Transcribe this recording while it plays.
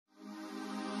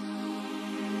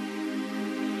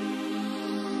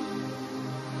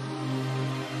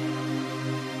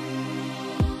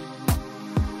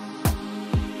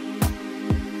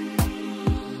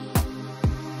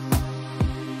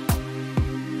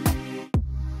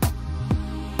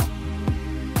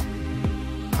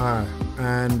Hi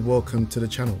and welcome to the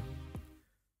channel.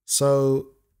 So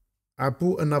I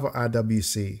bought another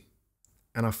IWC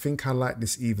and I think I like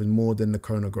this even more than the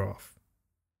chronograph.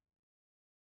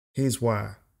 Here's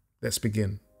why. Let's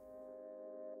begin.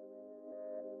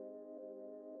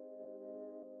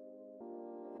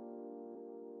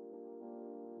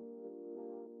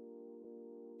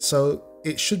 So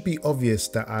it should be obvious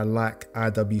that I like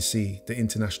IWC, the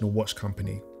International Watch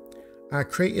Company. I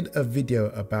created a video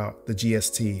about the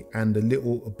GST and a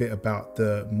little bit about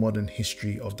the modern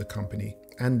history of the company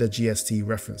and the GST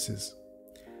references.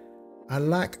 I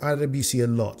like IWC a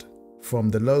lot, from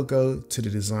the logo to the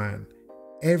design.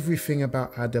 Everything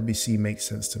about IWC makes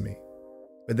sense to me.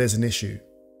 But there's an issue.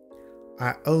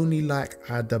 I only like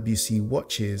IWC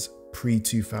watches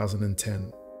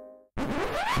pre-2010.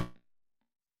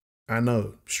 I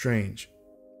know, strange,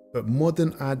 but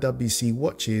modern IWC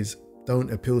watches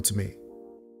don't appeal to me.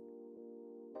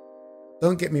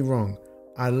 Don't get me wrong,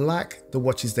 I like the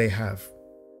watches they have.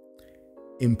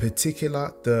 In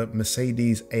particular, the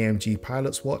Mercedes AMG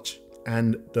Pilot's watch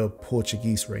and the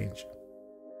Portuguese range.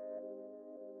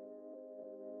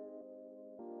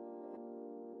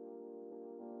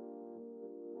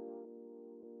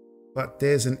 But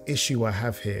there's an issue I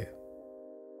have here.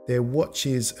 Their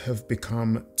watches have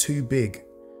become too big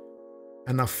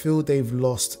and I feel they've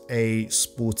lost a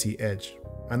sporty edge.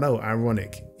 I know,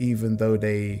 ironic, even though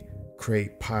they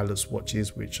create pilot's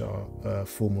watches, which are a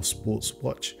form of sports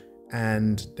watch,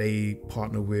 and they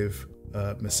partner with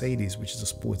Mercedes, which is a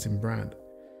sporting brand.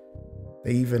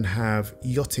 They even have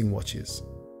yachting watches.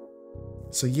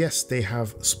 So yes, they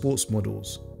have sports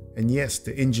models, and yes,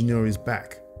 the engineer is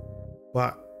back,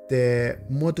 but their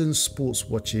modern sports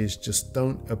watches just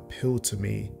don't appeal to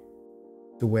me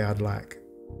the way I'd like.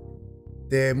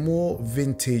 Their more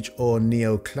vintage or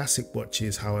neo-classic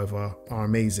watches, however, are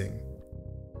amazing.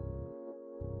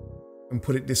 And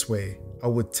put it this way, I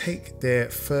would take their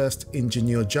first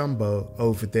Ingenieur Jumbo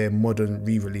over their modern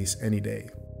re-release any day.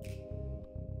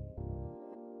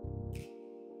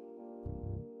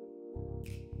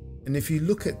 And if you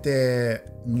look at their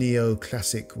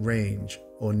neo-classic range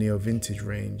or neo-vintage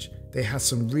range, they had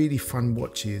some really fun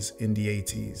watches in the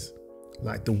 80s,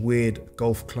 like the weird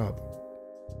Golf Club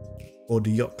or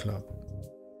the Yacht Club.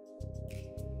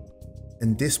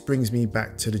 And this brings me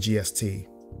back to the GST.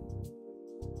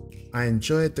 I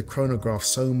enjoyed the chronograph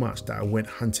so much that I went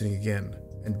hunting again,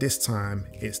 and this time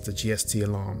it's the GST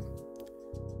Alarm.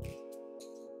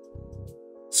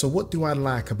 So what do I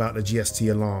like about the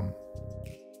GST Alarm?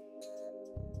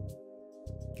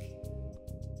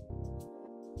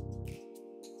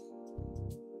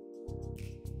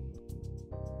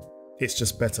 It's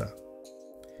just better.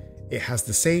 It has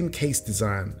the same case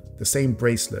design, the same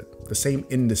bracelet, the same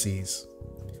indices,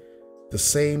 the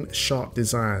same sharp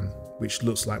design, which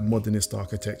looks like modernist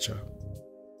architecture.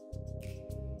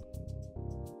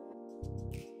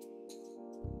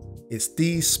 It's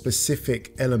these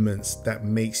specific elements that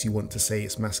makes you want to say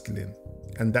it's masculine,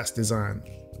 and that's design.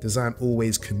 Design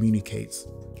always communicates.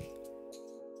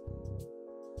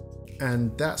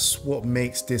 And that's what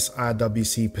makes this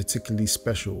IWC particularly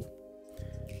special.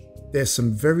 There's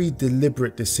some very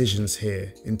deliberate decisions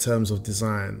here in terms of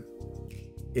design.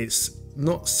 It's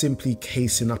not simply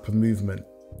casing up a movement.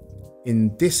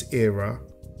 In this era,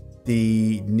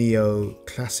 the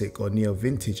neo-classic or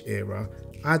neo-vintage era,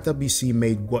 IWC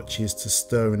made watches to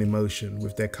stir an emotion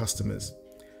with their customers.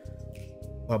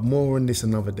 But more on this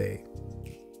another day.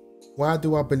 Why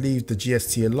do I believe the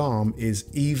GST Alarm is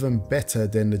even better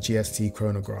than the GST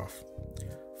chronograph?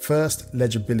 First,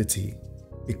 legibility.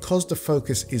 Because the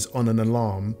focus is on an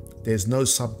alarm, there's no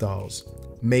subdials,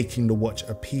 making the watch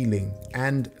appealing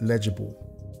and legible.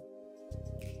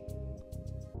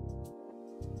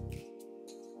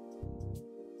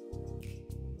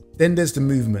 Then there's the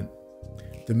movement.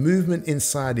 The movement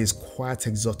inside is quite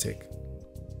exotic.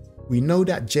 We know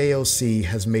that JLC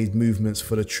has made movements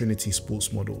for the Trinity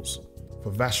sports models,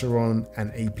 for Vacheron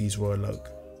and AP's Royal Oak.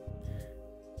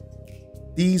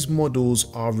 These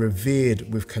models are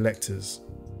revered with collectors.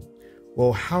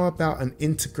 Well, how about an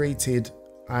integrated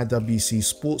IWC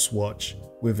sports watch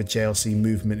with a JLC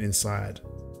movement inside?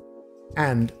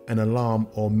 And an alarm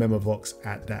or Memovox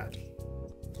at that.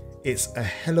 It's a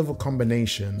hell of a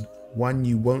combination, one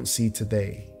you won't see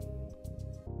today.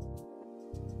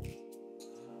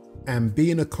 And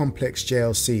being a complex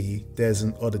JLC, there's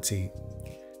an oddity.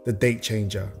 The date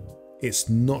changer. It's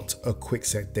not a quick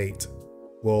set date.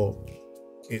 Well,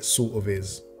 it sort of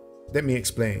is. Let me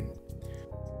explain.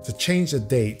 To change the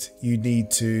date, you need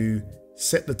to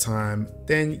set the time,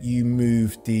 then you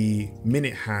move the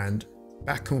minute hand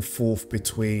back and forth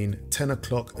between 10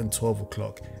 o'clock and 12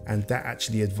 o'clock, and that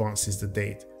actually advances the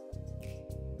date.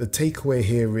 The takeaway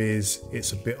here is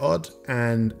it's a bit odd,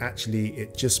 and actually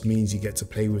it just means you get to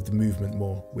play with the movement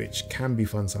more, which can be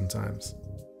fun sometimes.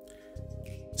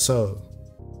 So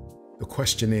the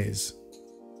question is,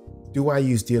 do I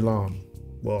use the alarm?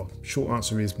 Well, short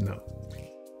answer is no.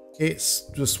 It's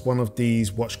just one of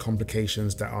these watch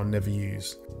complications that I'll never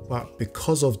use. But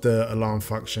because of the alarm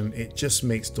function, it just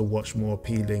makes the watch more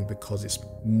appealing because it's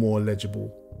more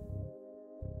legible.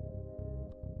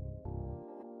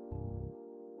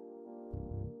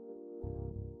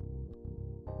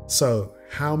 So,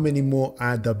 how many more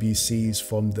IWCs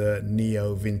from the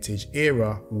Neo vintage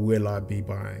era will I be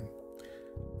buying?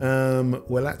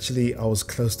 Well, actually, I was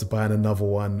close to buying another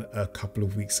one a couple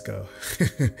of weeks ago.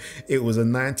 It was a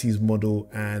 90s model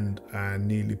and I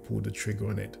nearly pulled the trigger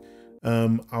on it.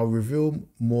 I'll reveal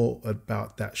more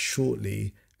about that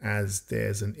shortly, as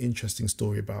there's an interesting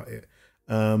story about it.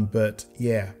 But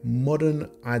yeah, modern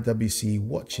IWC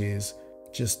watches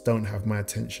just don't have my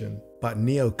attention. But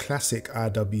Neo Classic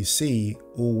IWC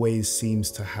always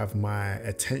seems to have my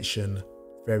attention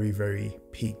very, very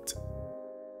peaked.